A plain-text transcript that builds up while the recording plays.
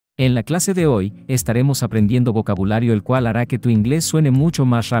En la clase de hoy, estaremos aprendiendo vocabulario el cual hará que tu inglés suene mucho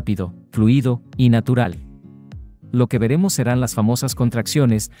más rápido, fluido y natural. Lo que veremos serán las famosas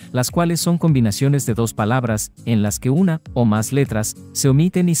contracciones, las cuales son combinaciones de dos palabras, en las que una o más letras se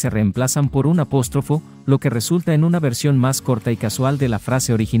omiten y se reemplazan por un apóstrofo, lo que resulta en una versión más corta y casual de la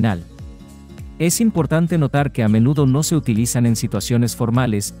frase original. Es importante notar que a menudo no se utilizan en situaciones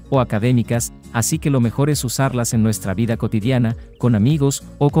formales o académicas, así que lo mejor es usarlas en nuestra vida cotidiana, con amigos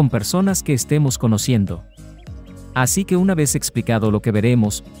o con personas que estemos conociendo. Así que una vez explicado lo que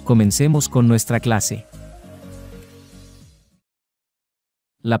veremos, comencemos con nuestra clase.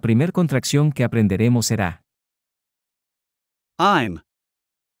 La primer contracción que aprenderemos será I'm,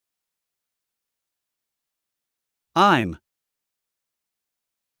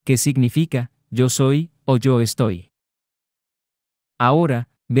 que significa yo soy o yo estoy. Ahora,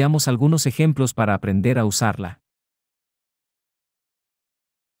 veamos algunos ejemplos para aprender a usarla.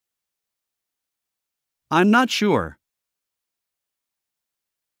 I'm not sure.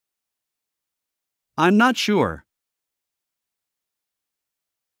 I'm not sure.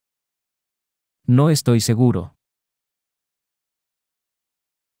 No estoy seguro.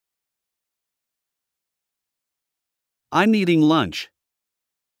 I'm eating lunch.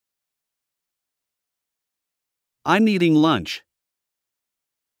 I'm eating lunch.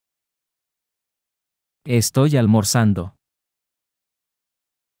 Estoy almorzando.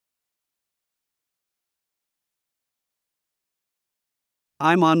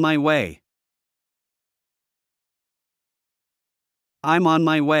 I'm on my way. I'm on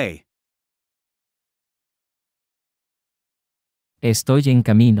my way. Estoy en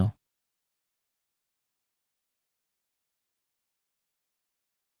camino.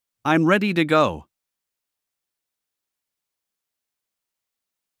 I'm ready to go.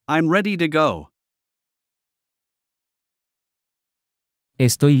 I'm ready to go.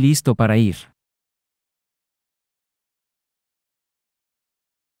 Estoy listo para ir.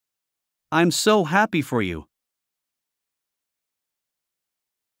 I'm so happy for you.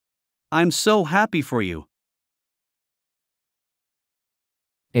 I'm so happy for you.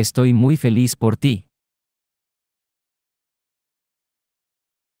 Estoy muy feliz por ti.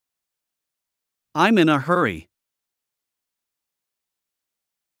 I'm in a hurry.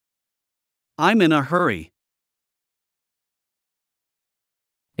 I'm in a hurry.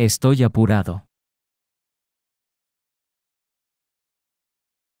 Estoy apurado.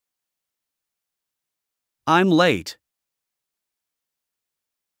 I'm late.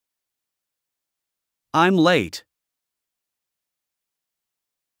 I'm late.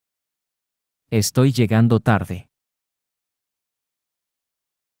 Estoy llegando tarde.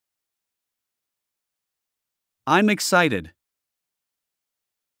 I'm excited.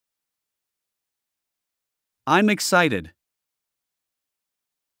 I'm excited.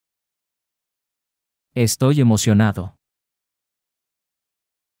 Estoy emocionado.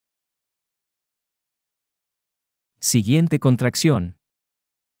 Siguiente contracción.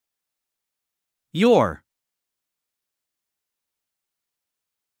 Your.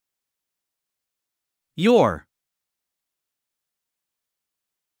 Your.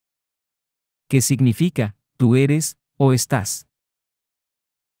 ¿Qué significa tú eres o estás?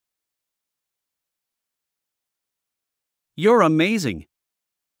 You're amazing.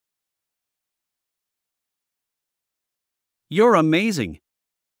 You're amazing.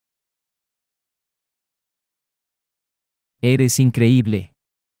 Eres increíble.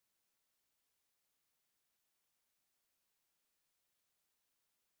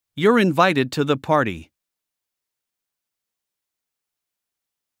 You're invited to the party.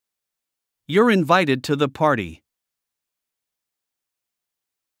 You're invited to the party.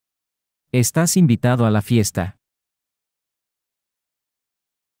 Estás invitado a la fiesta.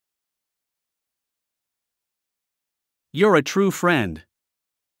 You're a true friend.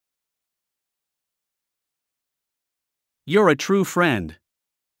 You're a true friend.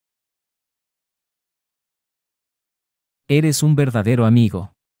 Eres un verdadero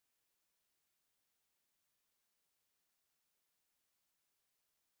amigo.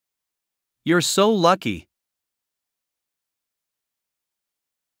 You're so lucky.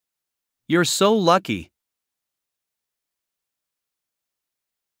 You're so lucky.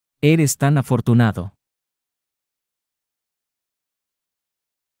 Eres tan afortunado.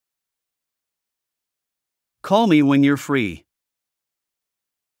 Call me when you're free.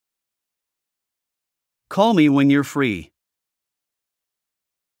 Call me when you're free.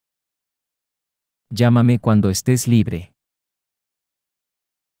 Llámame cuando estés libre.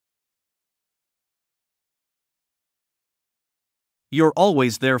 You're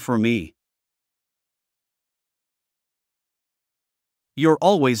always there for me. You're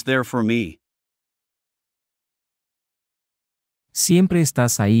always there for me. Siempre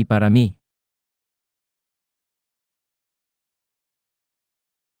estás ahí para mí.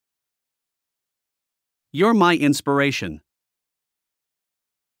 You're my inspiration.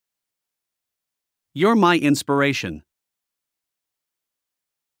 You're my inspiration.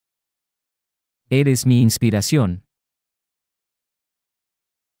 Eres mi inspiración.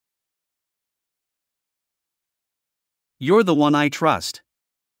 You're the one I trust.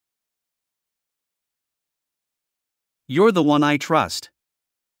 You're the one I trust.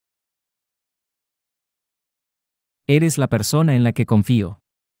 Eres la persona en la que confío.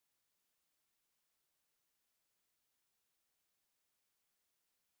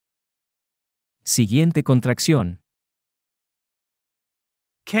 Siguiente contracción.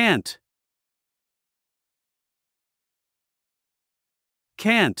 Can't.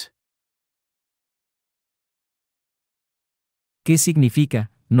 Can't. ¿Qué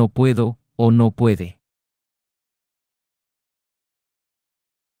significa no puedo o no puede?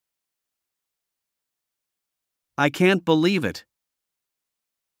 I can't believe it.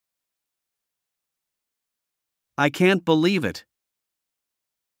 I can't believe it.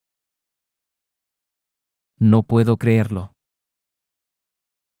 No puedo creerlo.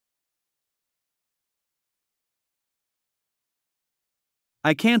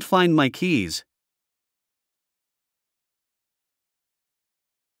 I can't find my keys.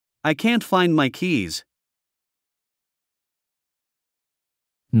 I can't find my keys.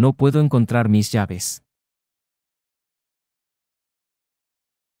 No puedo encontrar mis llaves.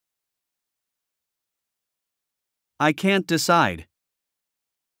 I can't decide.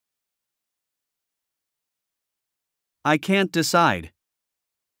 I can't decide.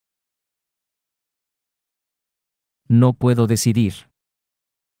 No puedo decidir.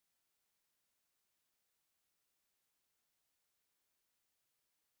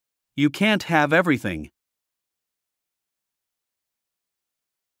 You can't have everything.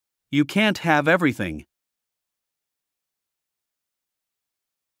 You can't have everything.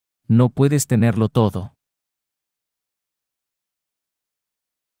 No puedes tenerlo todo.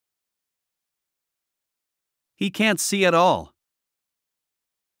 He can't see at all.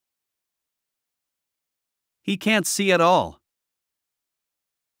 He can't see at all.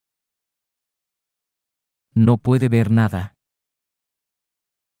 No puede ver nada.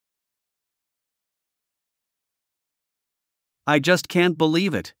 I just can't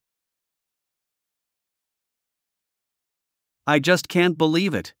believe it. I just can't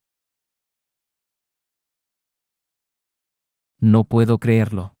believe it. No puedo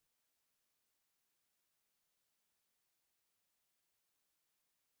creerlo.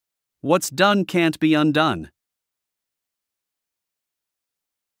 What's done can't be undone.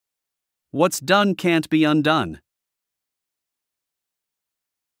 What's done can't be undone.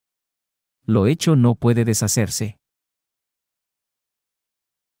 Lo hecho no puede deshacerse.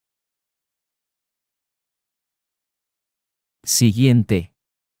 Siguiente.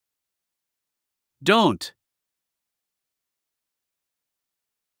 Don't.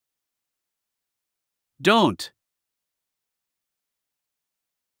 Don't.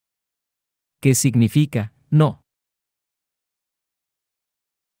 ¿Qué significa no?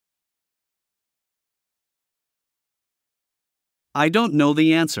 I don't know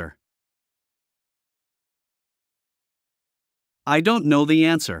the answer. I don't know the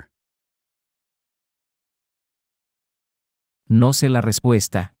answer. No sé la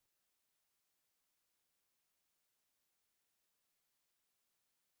respuesta.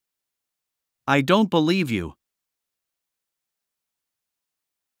 I don't believe you.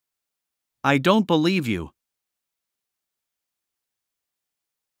 I don't believe you.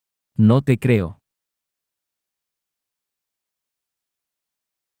 No te creo.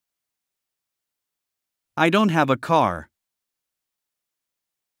 I don't have a car.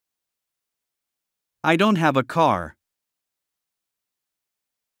 I don't have a car.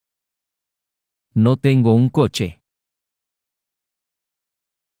 No tengo un coche.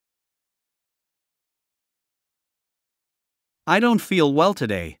 I don't feel well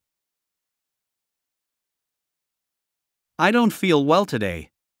today. I don't feel well today.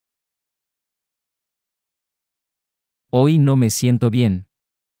 Hoy no me siento bien.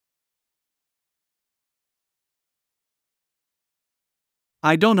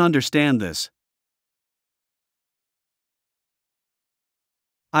 I don't understand this.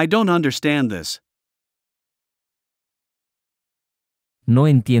 I don't understand this. No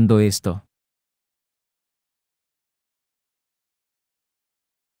entiendo esto.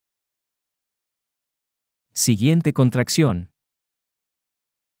 Siguiente contracción.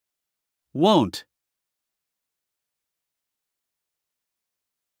 Won't.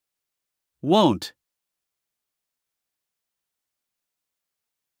 Won't.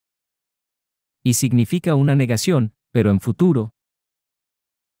 Y significa una negación, pero en futuro.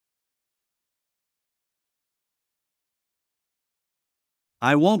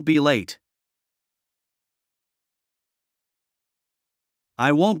 I won't be late.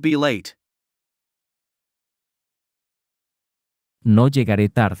 I won't be late. No llegaré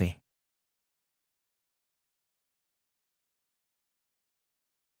tarde.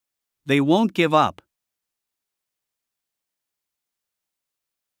 They won't give up.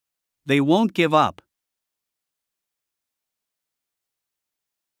 They won't give up.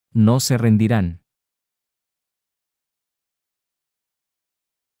 No se rendirán.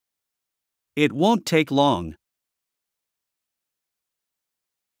 It won't take long.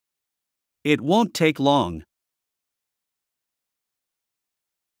 It won't take long.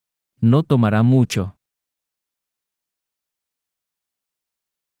 No tomará mucho.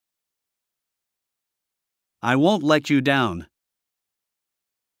 I won't let you down.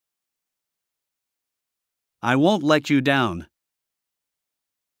 I won't let you down.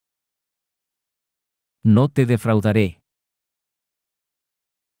 No te defraudaré.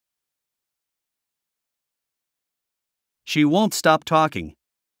 She won't stop talking.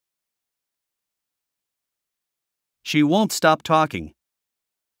 She won't stop talking.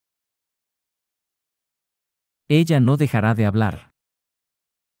 Ella no dejará de hablar.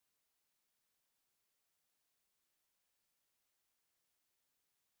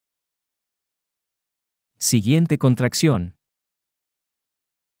 Siguiente contracción.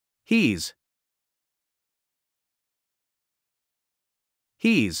 He's.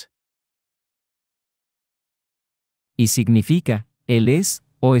 He's. Y significa, él es,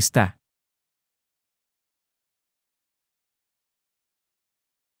 o está.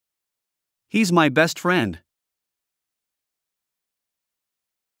 He's my best friend.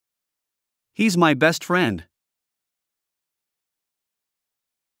 He's my best friend.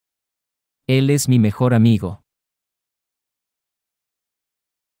 Él es mi mejor amigo.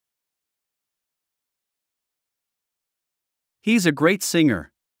 He's a great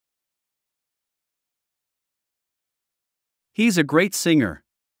singer. He's a great singer.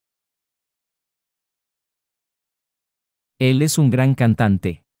 Él es un gran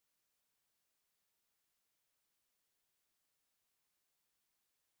cantante.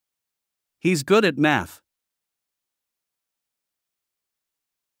 He's good at math.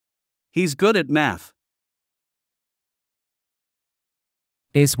 He's good at math.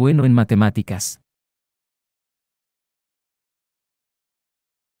 Es bueno en matemáticas.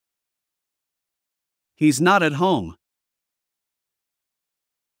 He's not at home.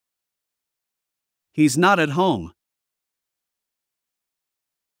 He's not at home.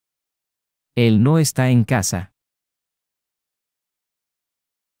 Él no está en casa.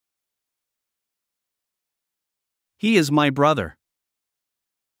 He is my brother.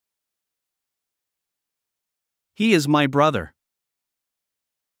 He is my brother.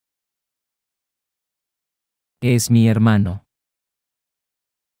 Es mi hermano.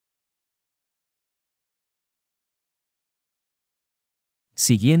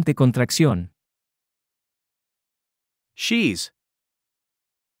 Siguiente contracción. She's.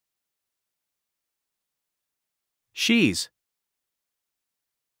 She's.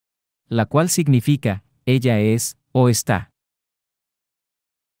 La cual significa, ella es, o está.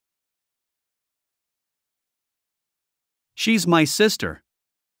 She's my sister.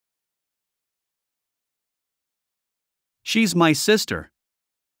 She's my sister.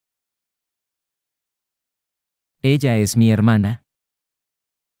 Ella es mi hermana.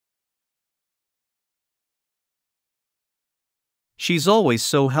 She's always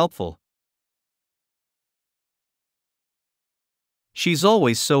so helpful. She's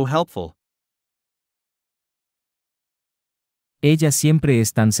always so helpful. Ella siempre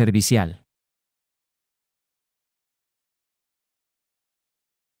es tan servicial.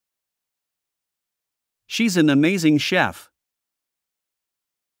 She's an amazing chef.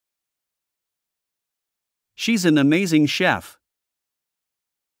 She's an amazing chef.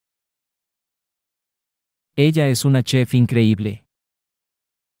 Ella es una chef increíble.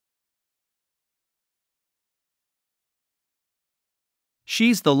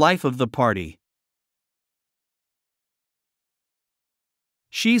 She's the life of the party.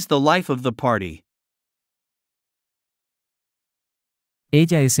 She's the life of the party.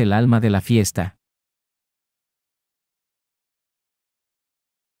 Ella es el alma de la fiesta.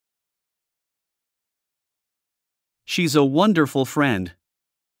 She's a wonderful friend.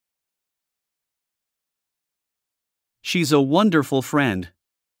 She's a wonderful friend.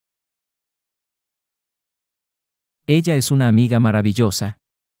 Ella es una amiga maravillosa.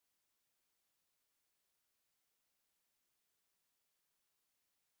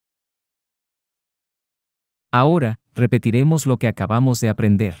 Ahora, repetiremos lo que acabamos de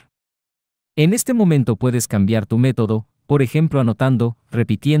aprender. En este momento puedes cambiar tu método, por ejemplo anotando,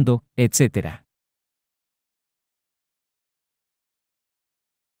 repitiendo, etc.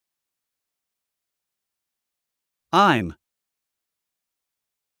 I'm.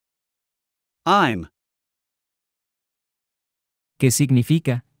 ¿Qué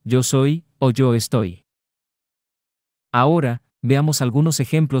significa yo soy o yo estoy? Ahora, veamos algunos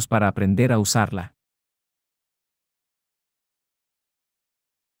ejemplos para aprender a usarla.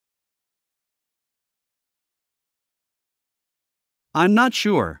 I'm not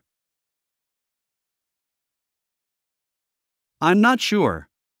sure. I'm not sure.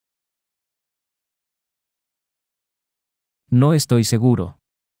 No estoy seguro.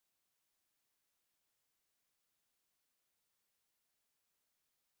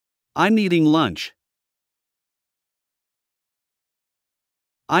 I'm eating lunch.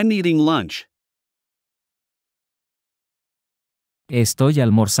 I'm eating lunch. Estoy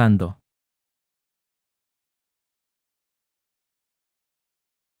almorzando.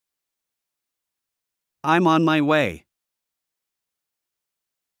 I'm on my way.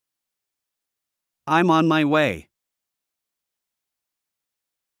 I'm on my way.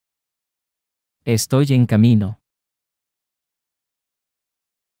 Estoy en camino.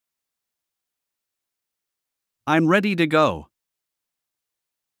 I'm ready to go.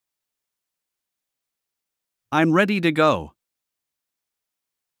 I'm ready to go.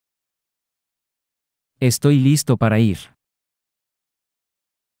 Estoy listo para ir.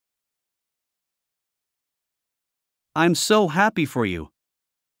 I'm so happy for you.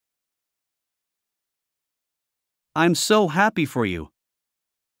 I'm so happy for you.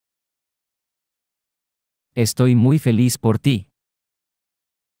 Estoy muy feliz por ti.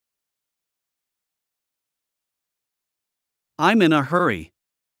 I'm in a hurry.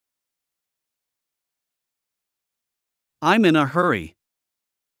 I'm in a hurry.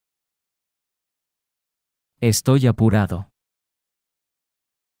 Estoy apurado.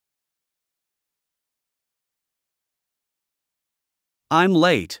 I'm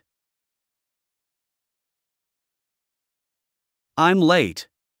late. I'm late.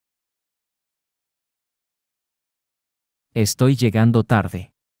 Estoy llegando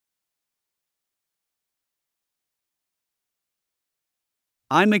tarde.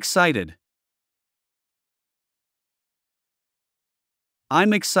 I'm excited.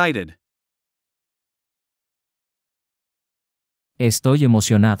 I'm excited. Estoy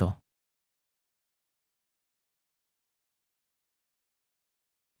emocionado.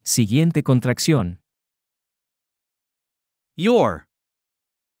 Siguiente contracción. Your.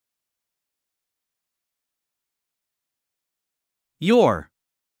 Your.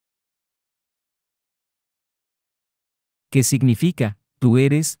 ¿Qué significa tú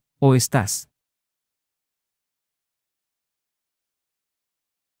eres o estás?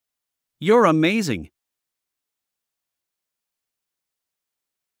 You're amazing.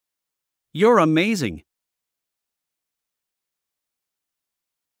 You're amazing.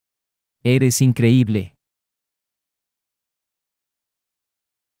 Eres increíble.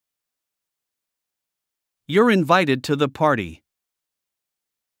 You're invited to the party.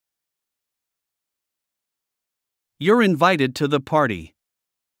 You're invited to the party.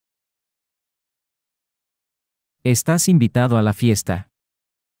 Estás invitado a la fiesta.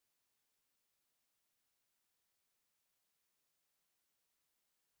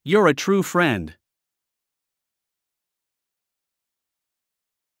 You're a true friend.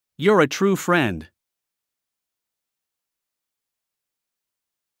 You're a true friend.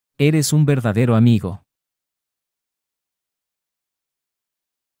 Eres un verdadero amigo.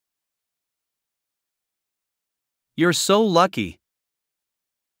 You're so lucky.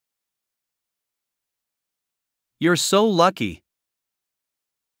 You're so lucky.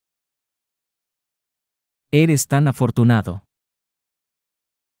 Eres tan afortunado.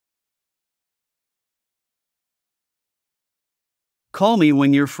 Call me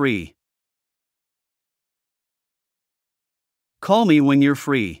when you're free. Call me when you're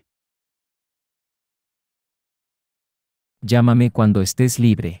free. Llámame cuando estés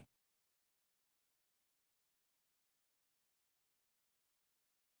libre.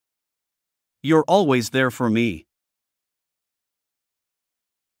 You're always there for me.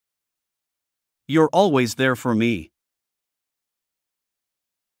 You're always there for me.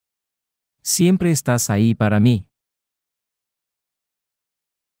 Siempre estás ahí para mí.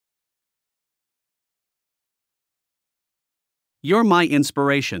 You're my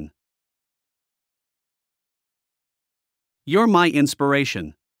inspiration. You're my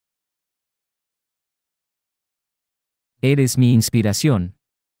inspiration. Eres mi inspiración.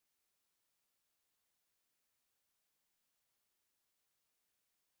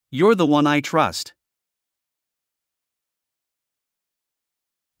 You're the one I trust.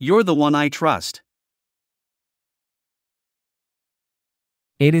 You're the one I trust.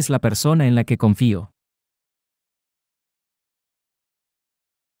 Eres la persona en la que confío.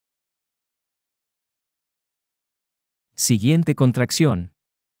 Siguiente contracción.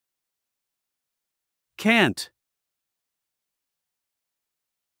 Can't.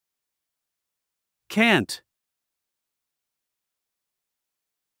 Can't.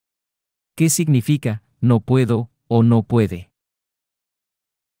 ¿Qué significa no puedo o no puede?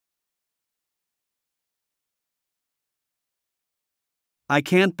 I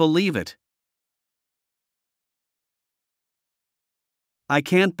can't believe it. I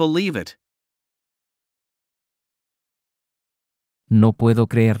can't believe it. No puedo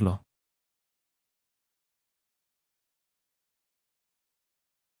creerlo.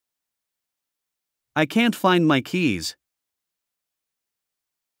 I can't find my keys.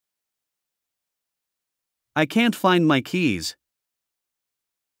 I can't find my keys.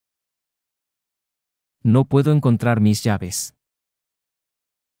 No puedo encontrar mis llaves.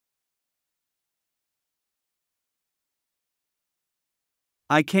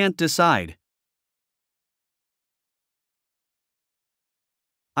 I can't decide.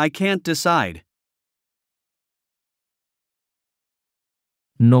 I can't decide.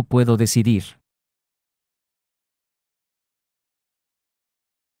 No puedo decidir.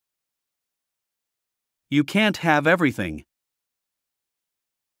 You can't have everything.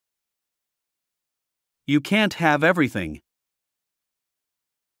 You can't have everything.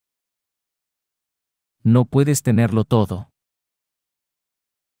 No puedes tenerlo todo.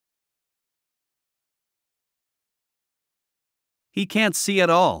 He can't see at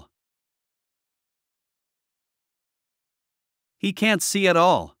all. He can't see at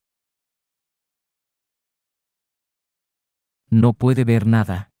all. No puede ver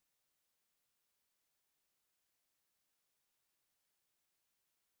nada.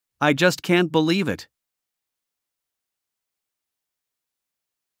 I just can't believe it.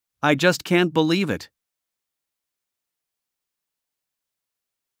 I just can't believe it.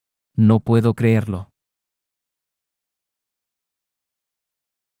 No puedo creerlo.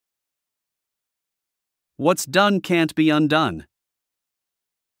 What's done can't be undone.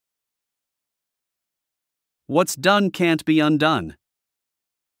 What's done can't be undone.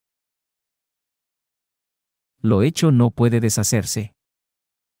 Lo hecho no puede deshacerse.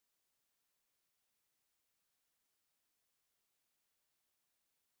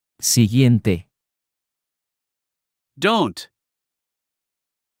 Siguiente. Don't.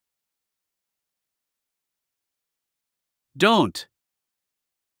 Don't.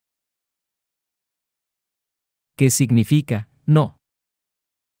 ¿Qué significa no?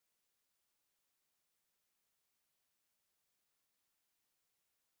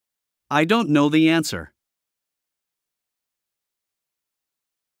 I don't know the answer.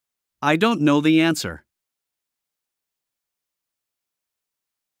 I don't know the answer.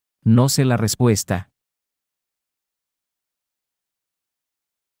 No sé la respuesta.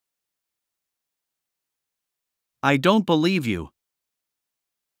 I don't believe you.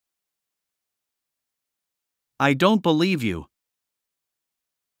 I don't believe you.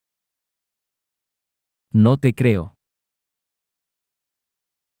 No te creo.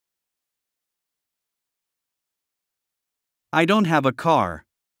 I don't have a car.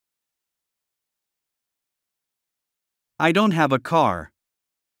 I don't have a car.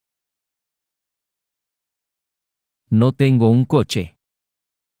 No tengo un coche.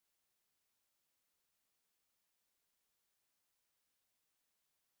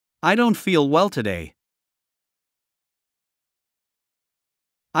 I don't feel well today.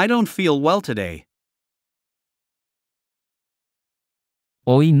 I don't feel well today.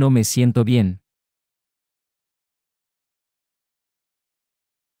 Hoy no me siento bien.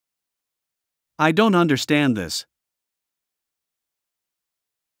 I don't understand this.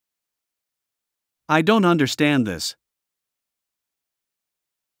 I don't understand this.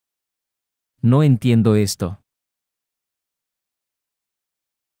 No entiendo esto.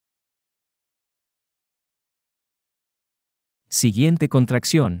 Siguiente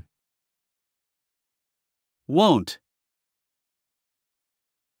contracción. Won't.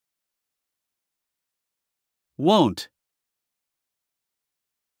 Won't.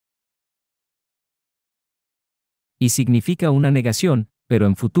 Y significa una negación, pero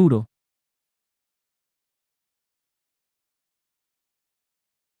en futuro.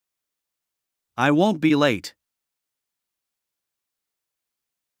 I won't be late.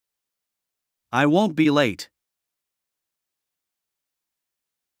 I won't be late.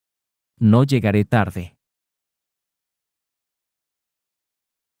 No llegaré tarde.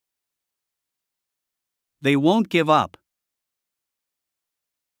 They won't give up.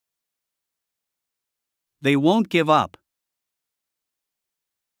 They won't give up.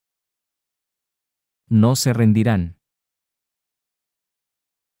 No se rendirán.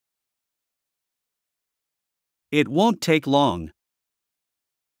 It won't take long.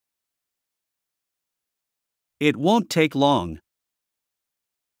 It won't take long.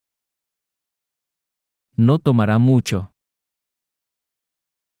 No tomará mucho.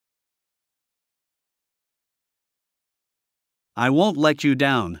 I won't let you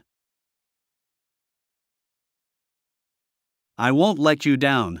down. I won't let you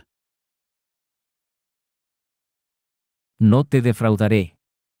down. No te defraudaré.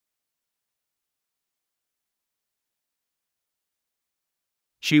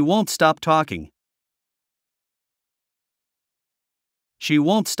 She won't stop talking. She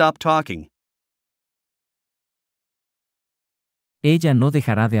won't stop talking. Ella no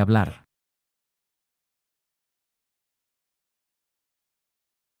dejará de hablar.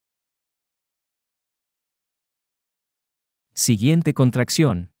 Siguiente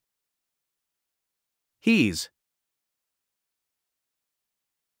contracción. He's.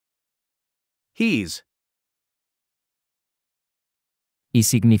 He's. Y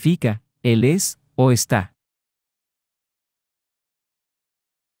significa, él es, o está.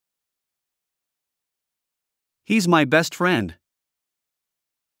 He's my best friend.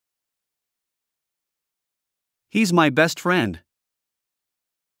 He's my best friend.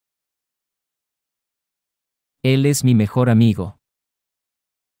 Él es mi mejor amigo.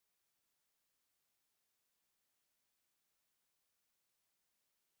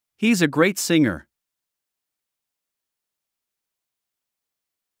 He's a great singer.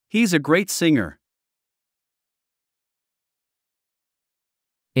 He's a great singer.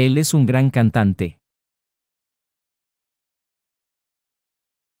 Él es un gran cantante.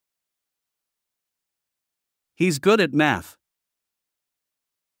 He's good at math.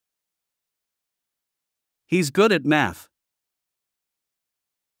 He's good at math.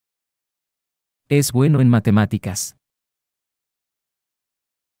 Es bueno en matemáticas.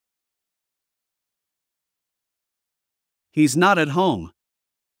 He's not at home.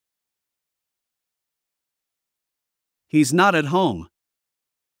 He's not at home.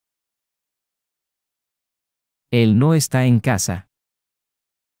 Él no está en casa.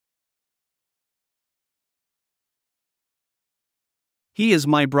 He is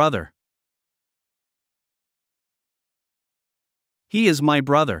my brother. He is my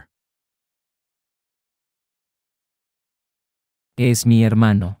brother. Es mi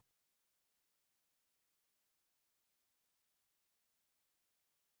hermano.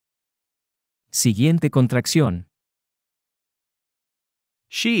 Siguiente contracción.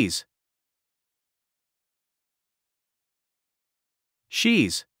 She's.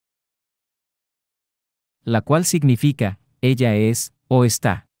 She's. La cual significa, ella es, o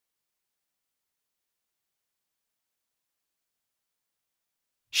está.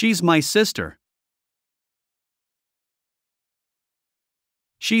 She's my sister.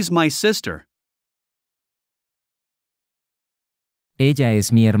 She's my sister. Ella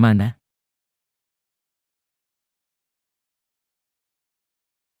es mi hermana.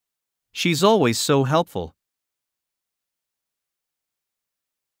 She's always so helpful.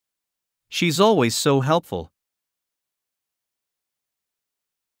 She's always so helpful.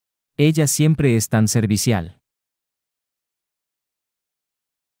 Ella siempre es tan servicial.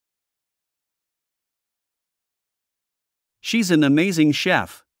 She's an amazing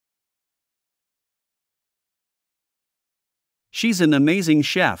chef. She's an amazing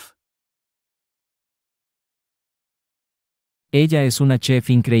chef. Ella es una chef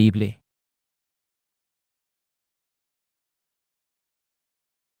increíble.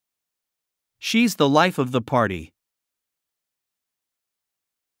 She's the life of the party.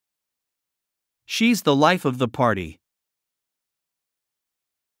 She's the life of the party.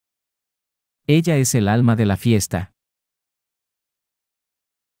 Ella es el alma de la fiesta.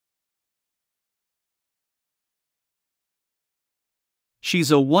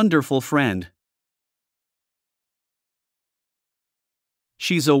 She's a wonderful friend.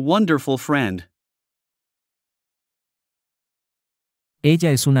 She's a wonderful friend.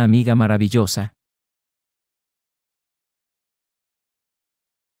 Ella es una amiga maravillosa.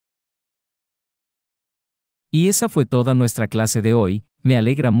 Y esa fue toda nuestra clase de hoy. Me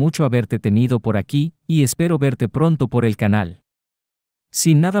alegra mucho haberte tenido por aquí, y espero verte pronto por el canal.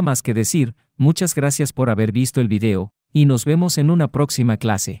 Sin nada más que decir, muchas gracias por haber visto el video, y nos vemos en una próxima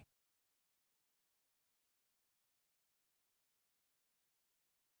clase.